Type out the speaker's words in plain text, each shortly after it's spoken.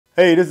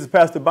Hey, this is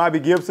Pastor Bobby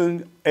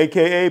Gibson,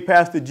 a.k.a.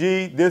 Pastor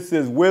G. This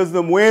is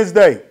Wisdom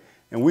Wednesday,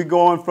 and we're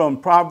going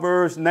from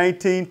Proverbs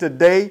 19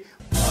 today.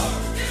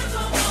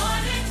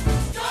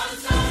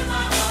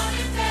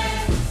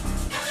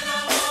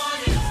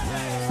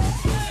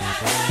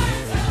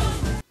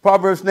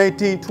 Proverbs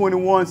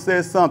 19:21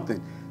 says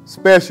something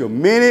special.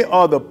 Many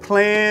are the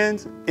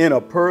plans in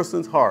a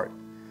person's heart,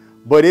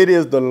 but it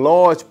is the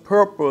Lord's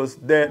purpose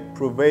that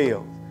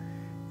prevails.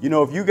 You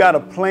know, if you got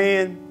a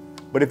plan,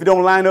 but if it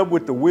don't line up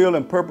with the will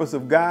and purpose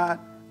of God,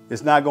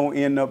 it's not going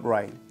to end up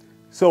right.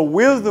 So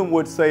wisdom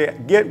would say,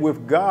 get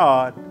with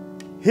God,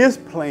 His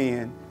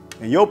plan,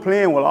 and your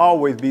plan will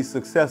always be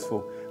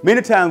successful.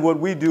 Many times what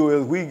we do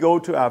is we go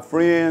to our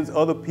friends,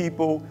 other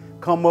people,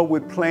 come up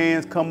with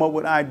plans, come up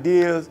with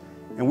ideas,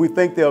 and we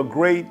think they're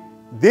great.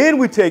 Then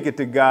we take it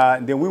to God,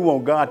 and then we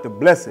want God to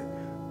bless it.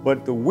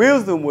 But the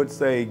wisdom would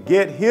say,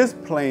 get His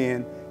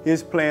plan.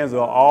 His plans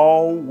are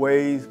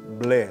always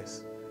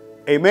blessed.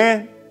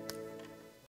 Amen.